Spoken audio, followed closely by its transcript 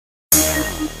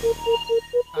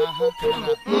Coming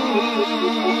up.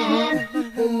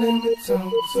 Let me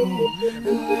talk to you.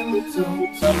 Let me talk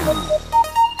to you.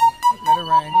 Let it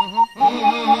rain.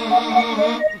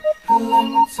 Let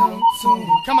me talk to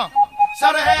you. Come on.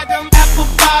 Shoulda had them apple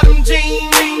bottom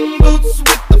jean boots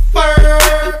with the fur.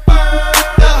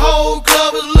 The whole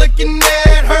club was looking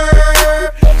at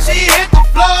her. She hit the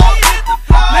floor.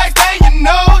 Next thing you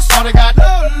know, shoulda got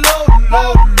low.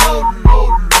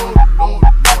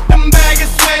 Them baggy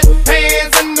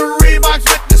sweatpants and the Reeboks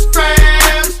with the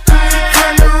straps.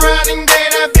 Turned around and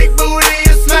gave that big booty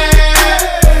a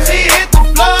slam. She hit the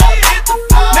floor.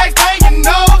 Next thing you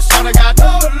know, shoulda got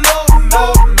low.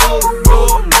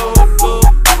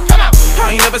 I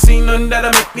ain't never seen nothing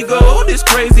that'll make me go this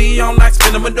crazy all night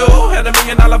spinning my dough. Had $1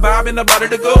 million vibe in the body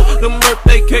to go. Them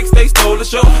birthday cakes, they stole the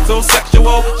show. So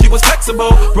sexual, she was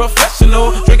flexible,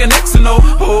 professional, drinking Xano.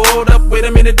 Hold up, wait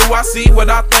a minute, do I see what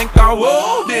I think I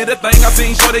will? Did a thing I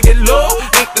seen, sure they get low.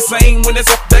 Ain't the same when it's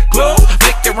up that close.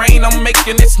 Make it rain, I'm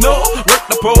making it snow. Work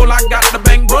the pole, I got the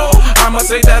bang bro. I must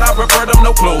say that I prefer them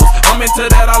no clothes. I'm into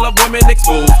that, I love women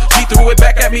exposed. She threw it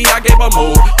back at me, I gave her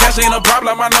more. Cash ain't a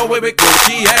problem, I know where it goes.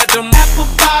 She had them apple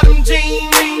bottom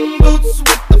jean boots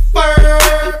with the fur.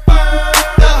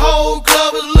 The whole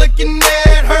club was looking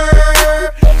at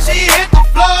her. She hit the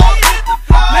floor.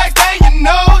 Next thing you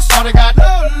know, shawty got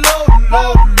low.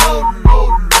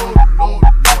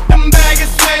 Them baggy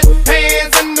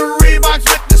sweatpants and the Reeboks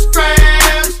with the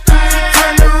straps.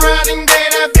 Turned around and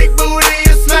gave that big booty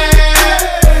a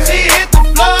slam. She hit the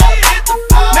floor.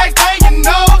 Next thing you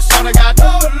know, shawty got low.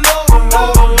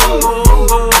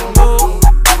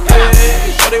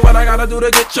 What I gotta do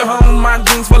to get you home? My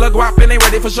jeans full of guap and they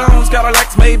ready for shows.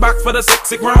 Cadillacs Maybach for the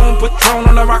sexy grown. Patron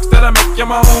on the rocks that'll make you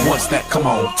moan. 1 stack, come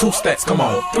on. 2 stacks, come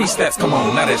on. 3 stacks, come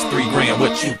on. Now that's 3 grand.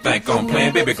 What you think I'm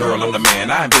playing? Baby girl, I'm the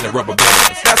man. I ain't been in rubber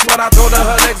bands. That's what I told her.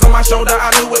 Her legs on my shoulder.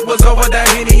 I knew it was over. That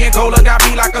Henny and Cola got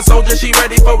me like a soldier. She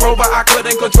ready for Rover. I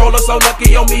couldn't control her. So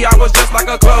lucky on me, I was just like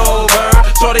a clover.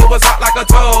 Shorty was hot like a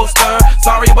toaster.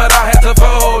 Sorry, but I had to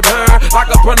fold her like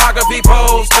a pornography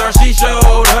poster. She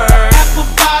showed her apple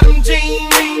bottom jean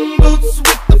boots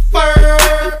with the fur.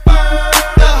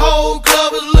 The whole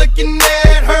club was looking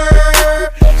at her.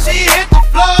 She hit the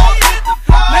floor.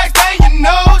 Next thing you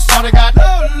know, shawty got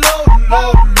low.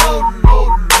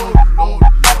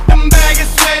 Them baggy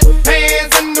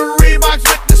sweatpants and the Reeboks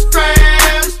with the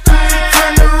straps.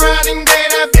 Turned around and gave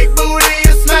that big booty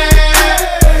a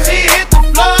slam. She hit the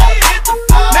floor.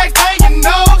 Next thing you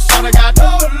know, shawty got low.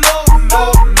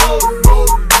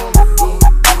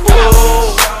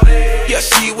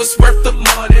 She was worth the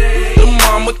money. The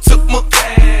mama took my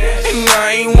cash, and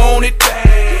I ain't want it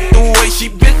back. The way she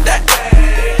bit that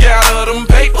ass, got her them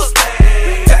papers,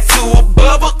 tattoo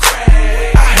above her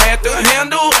crack. I had to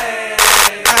handle that.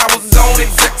 I was on it,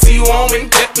 sexy woman,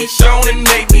 kept me showing, and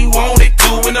made me want it.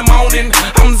 2 in the morning,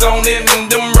 I'm zoning, and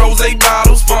them rose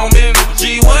bottles foaming.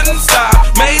 She wouldn't stop,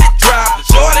 made it drop.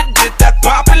 Shorty did that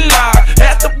poppin' lock,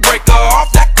 had to break her off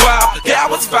that guap. Yeah, I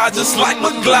was fine just like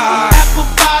McGlide. Apple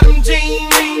bottom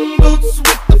jean boots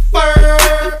with the fur.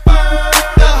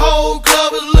 The whole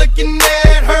club was